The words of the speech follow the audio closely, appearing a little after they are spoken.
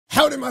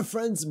Howdy my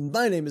friends,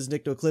 my name is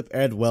NickNoClip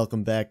and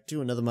welcome back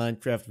to another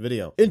Minecraft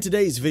video. In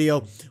today's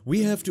video,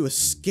 we have to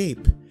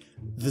escape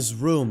this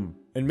room,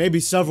 and maybe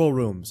several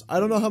rooms.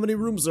 I don't know how many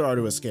rooms there are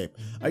to escape.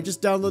 I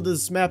just downloaded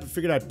this map and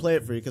figured I'd play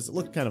it for you because it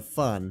looked kind of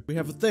fun. We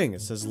have a thing,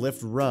 it says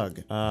lift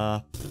rug.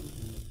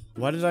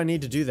 Why did I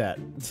need to do that?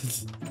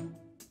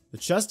 The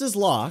chest is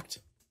locked.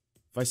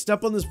 If I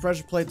step on this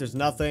pressure plate, there's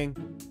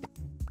nothing.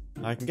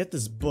 I can get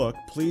this book,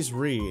 please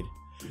read.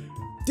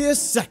 Dear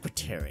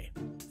Secretary,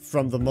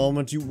 from the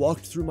moment you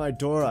walked through my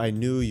door, I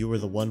knew you were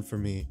the one for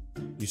me.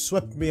 You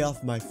swept me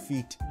off my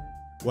feet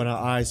when our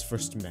eyes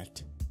first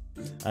met.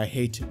 I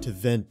hate to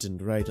vent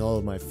and write all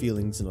of my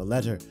feelings in a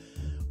letter,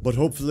 but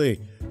hopefully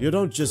you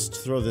don't just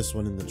throw this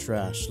one in the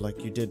trash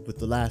like you did with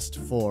the last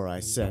 4 I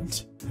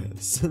sent.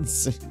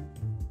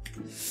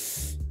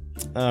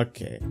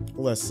 Okay,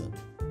 listen.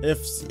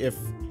 If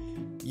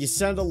you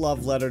send a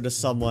love letter to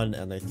someone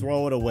and they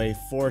throw it away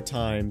 4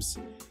 times,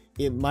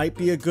 it might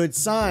be a good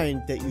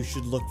sign that you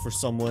should look for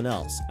someone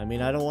else. I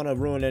mean, I don't want to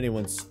ruin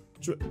anyone's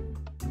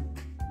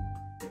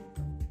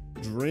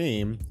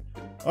dream.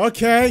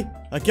 Okay,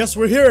 I guess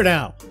we're here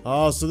now.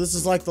 Oh, so this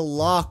is like the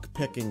lock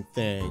picking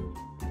thing.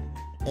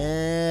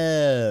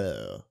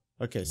 Oh.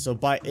 Okay, so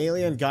by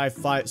Alien Guy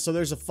 5, so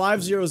there's a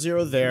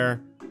 500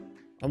 there.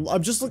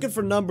 I'm just looking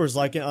for numbers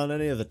like on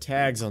any of the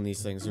tags on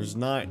these things. There's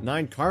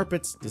 9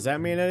 carpets. Does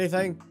that mean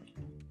anything?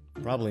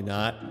 Probably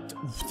not.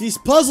 These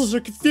puzzles are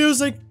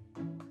confusing.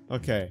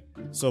 Okay,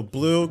 so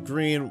blue,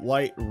 green,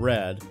 white,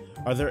 red.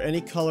 Are there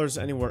any colors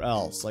anywhere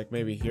else? Like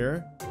maybe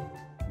here?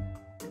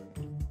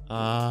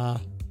 A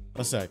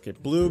sec.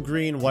 Blue,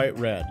 green, white,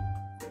 red.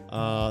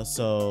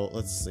 So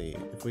let's see.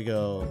 If we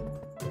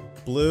go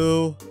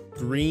blue,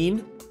 green,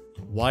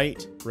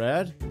 white,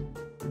 red.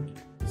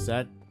 Does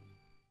that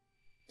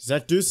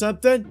do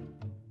something?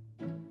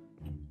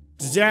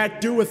 Does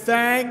that do a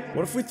thing?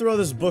 What if we throw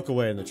this book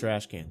away in the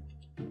trash can?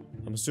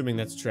 I'm assuming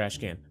that's a trash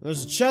can.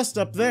 There's a chest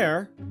up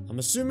there. I'm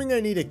assuming I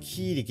need a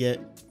key to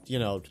get, you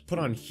know, to put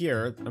on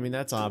here. I mean,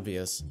 that's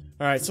obvious.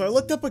 Alright, so I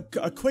looked up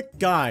a quick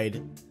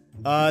guide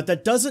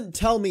that doesn't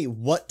tell me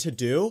what to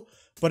do,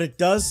 but it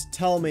does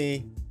tell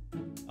me,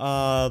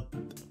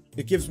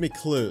 it gives me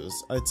clues.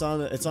 It's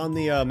on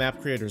the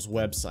map creator's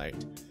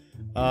website.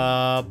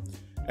 And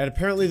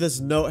apparently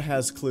this note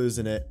has clues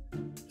in it.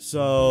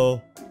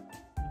 So,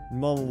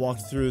 Mom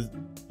walked through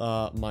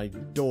my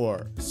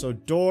door. So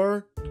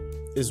door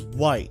is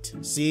white.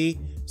 See?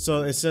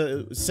 So it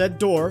said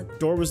door.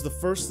 Door was the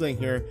first thing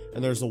here,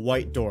 and there's a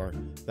white door.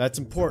 That's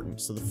important.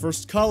 So the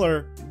first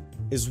color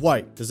is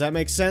white. Does that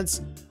make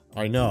sense?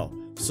 I know.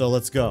 So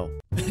let's go.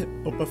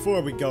 But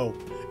before we go,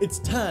 it's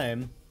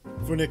time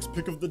for Nick's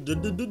pick of the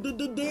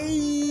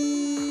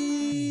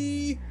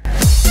day.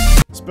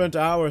 Spent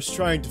hours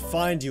trying to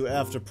find you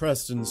after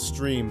Preston's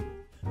stream.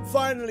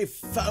 Finally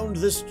found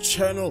this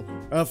channel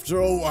after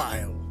a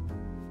while.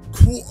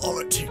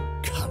 Quality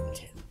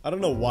content. I don't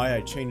know why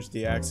I changed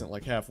the accent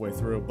like halfway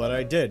through, but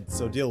I did,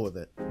 so deal with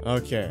it.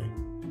 Okay,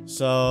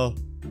 so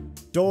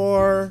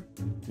door.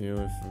 You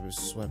know, if it was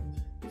swept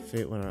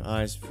fate when our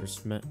eyes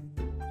first met.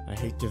 I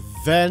hate to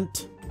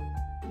vent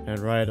and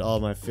write all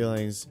my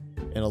feelings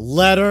in a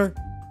letter.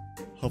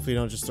 Hopefully you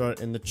don't just throw it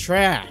in the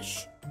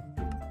trash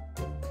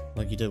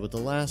like you did with the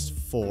last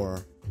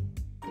 4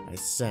 I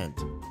sent.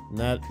 And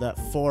that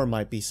 4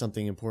 might be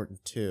something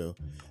important too.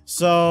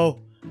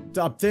 So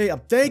I'm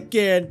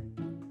thinking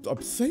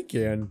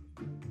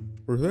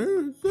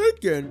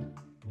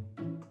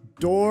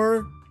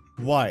door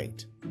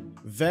white,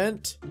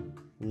 vent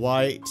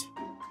white,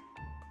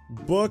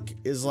 book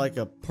is like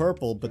a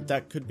purple, but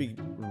that could be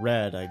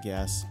red, I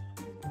guess,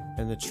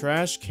 and the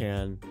trash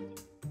can,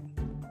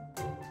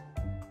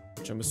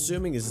 which I'm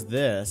assuming is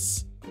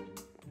this,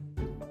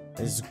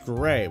 is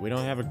gray. We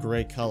don't have a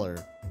gray color,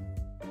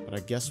 but I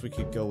guess we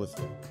could go with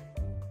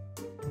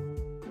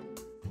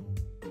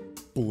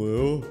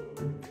blue,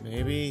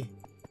 maybe.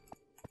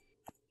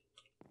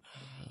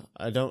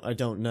 I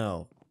don't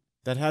know.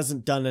 That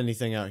hasn't done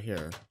anything out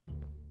here.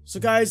 So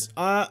guys,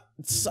 I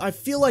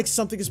feel like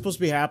something is supposed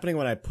to be happening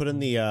when I put in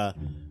the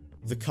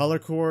color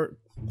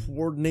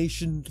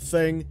coordination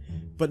thing,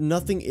 but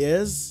nothing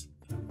is.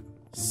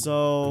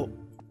 So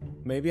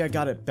maybe I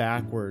got it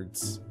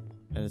backwards,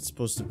 and it's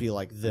supposed to be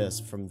like this,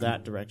 from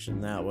that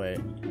direction that way.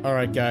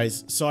 Alright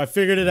guys, so I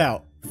figured it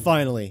out,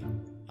 finally.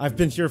 I've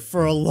been here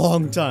for a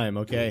long time,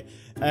 okay?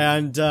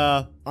 And,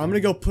 I'm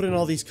gonna go put in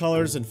all these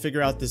colors and figure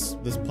out this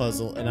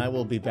puzzle, and I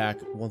will be back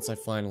once I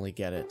finally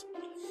get it.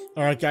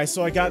 Alright guys,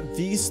 so I got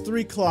these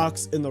 3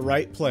 clocks in the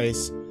right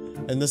place,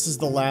 and this is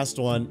the last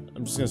one.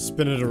 I'm just gonna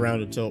spin it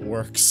around until it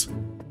works.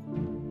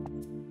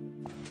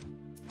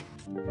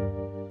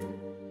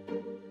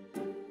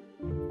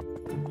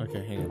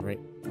 Okay, hang on,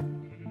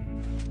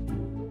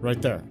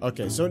 right there.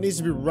 Okay, so it needs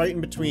to be right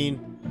in between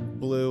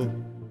blue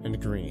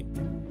and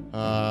green.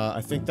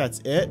 I think that's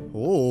it.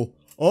 Oh!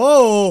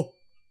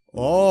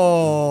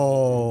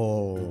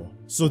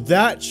 So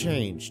that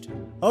changed.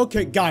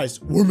 Okay, guys,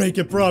 we're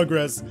making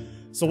progress.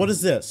 So what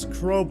is this?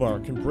 Crowbar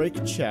can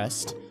break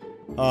chest.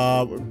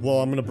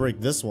 Well, I'm gonna break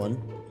this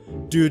one.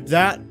 Dude,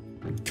 that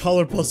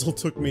color puzzle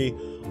took me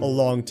a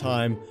long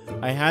time.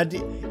 I had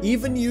to,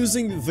 even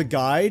using the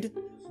guide,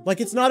 like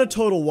it's not a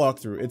total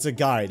walkthrough, it's a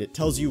guide. It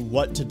tells you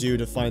what to do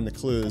to find the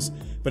clues,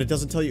 but it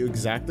doesn't tell you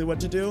exactly what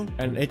to do.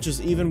 And it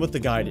just, even with the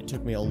guide, it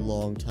took me a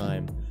long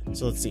time.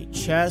 So let's see,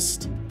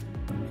 chest,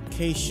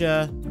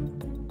 acacia,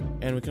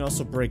 and we can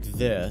also break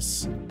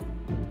this.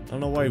 I don't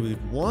know why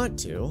we'd want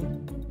to,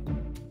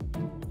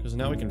 because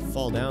now we can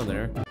fall down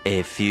there.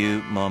 A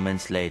few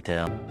moments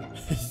later.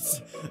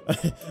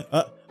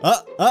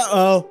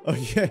 Uh-oh.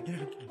 Okay.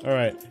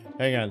 Alright,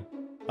 hang on.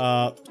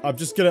 I'm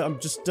just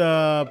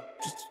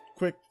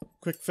quick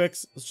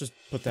fix. Let's just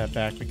put that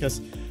back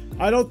because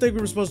I don't think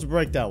we were supposed to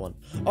break that one.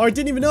 Oh, I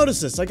didn't even notice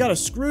this. I got a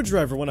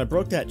screwdriver when I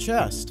broke that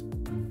chest.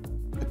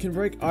 I can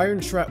break iron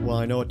trap. Well,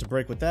 I know what to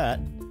break with that.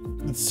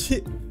 Let's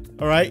see.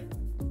 Alright.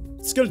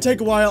 It's gonna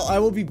take a while. I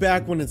will be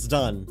back when it's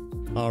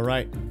done.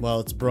 Alright. Well,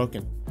 it's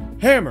broken.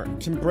 Hammer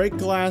can break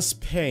glass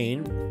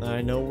pane.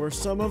 I know where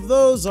some of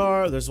those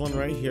are. There's one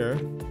right here.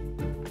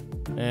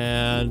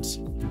 And,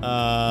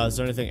 is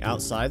there anything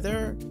outside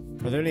there?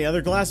 Are there any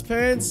other glass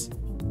panes?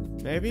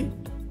 Maybe?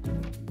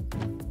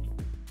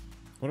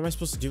 What am I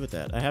supposed to do with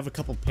that? I have a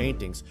couple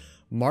paintings.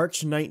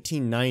 March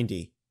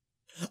 1990.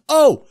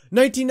 Oh!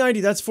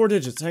 1990, that's 4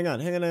 digits. Hang on,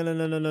 no.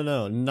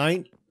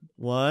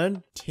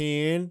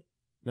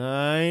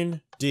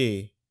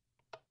 1990.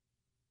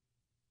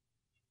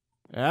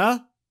 Yeah?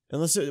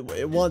 Unless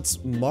it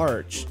wants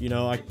March, you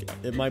know,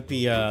 it might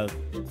be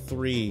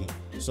 3.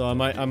 So I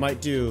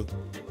might do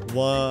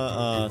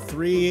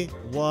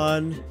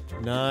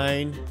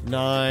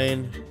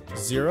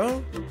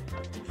 31990.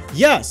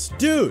 Yes,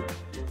 dude,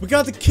 we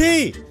got the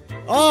key.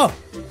 Oh,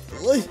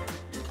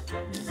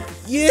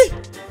 yeah.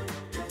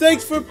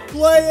 Thanks for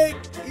playing.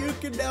 You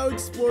can now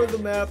explore the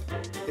map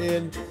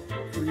in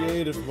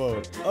creative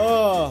mode.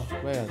 Oh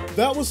man,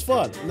 that was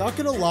fun. Not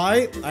gonna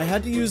lie, I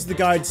had to use the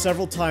guide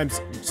several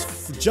times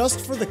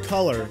just for the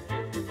color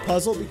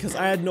puzzle because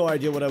I had no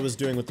idea what I was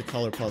doing with the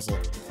color puzzle.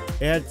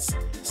 It had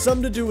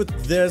something to do with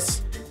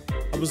this.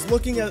 I was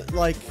looking at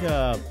like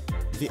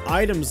the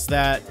items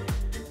that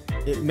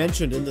it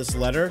mentioned in this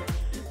letter,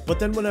 but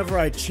then whenever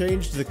I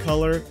changed the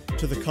color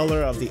to the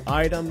color of the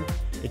item,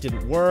 it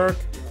didn't work.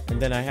 And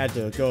then I had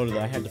to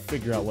I had to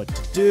figure out what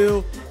to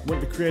do.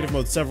 Went to creative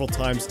mode several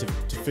times to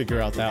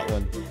figure out that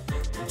one.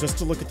 Just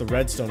to look at the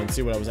redstone and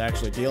see what I was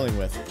actually dealing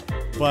with.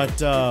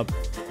 But,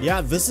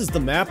 yeah, this is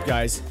the map,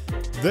 guys.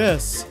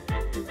 This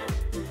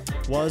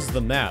was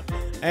the map.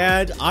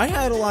 And I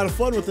had a lot of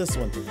fun with this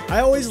one. I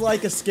always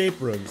like escape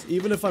rooms,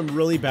 even if I'm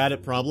really bad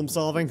at problem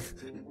solving.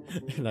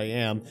 And I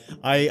am.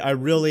 I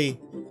really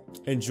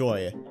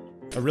enjoy it.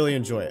 I really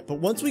enjoy it. But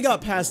once we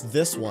got past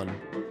this one,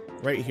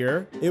 right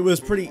here, it was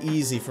pretty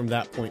easy from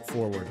that point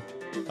forward,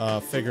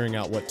 figuring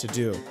out what to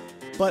do.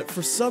 But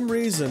for some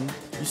reason,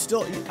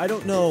 I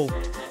don't know,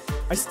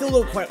 I still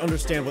don't quite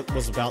understand what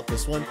was about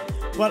this one,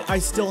 but I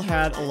still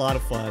had a lot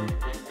of fun.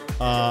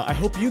 I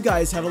hope you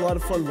guys had a lot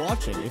of fun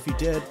watching. If you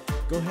did,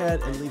 go ahead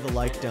and leave a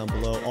like down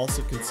below.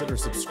 Also consider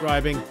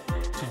subscribing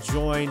to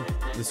join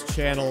this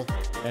channel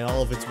and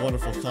all of its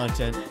wonderful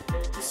content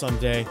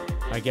someday,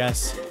 I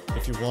guess,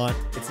 if you want.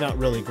 It's not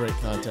really great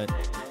content,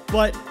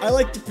 but I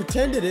like to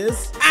pretend it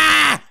is.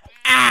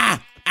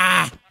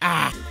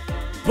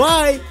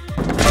 Bye!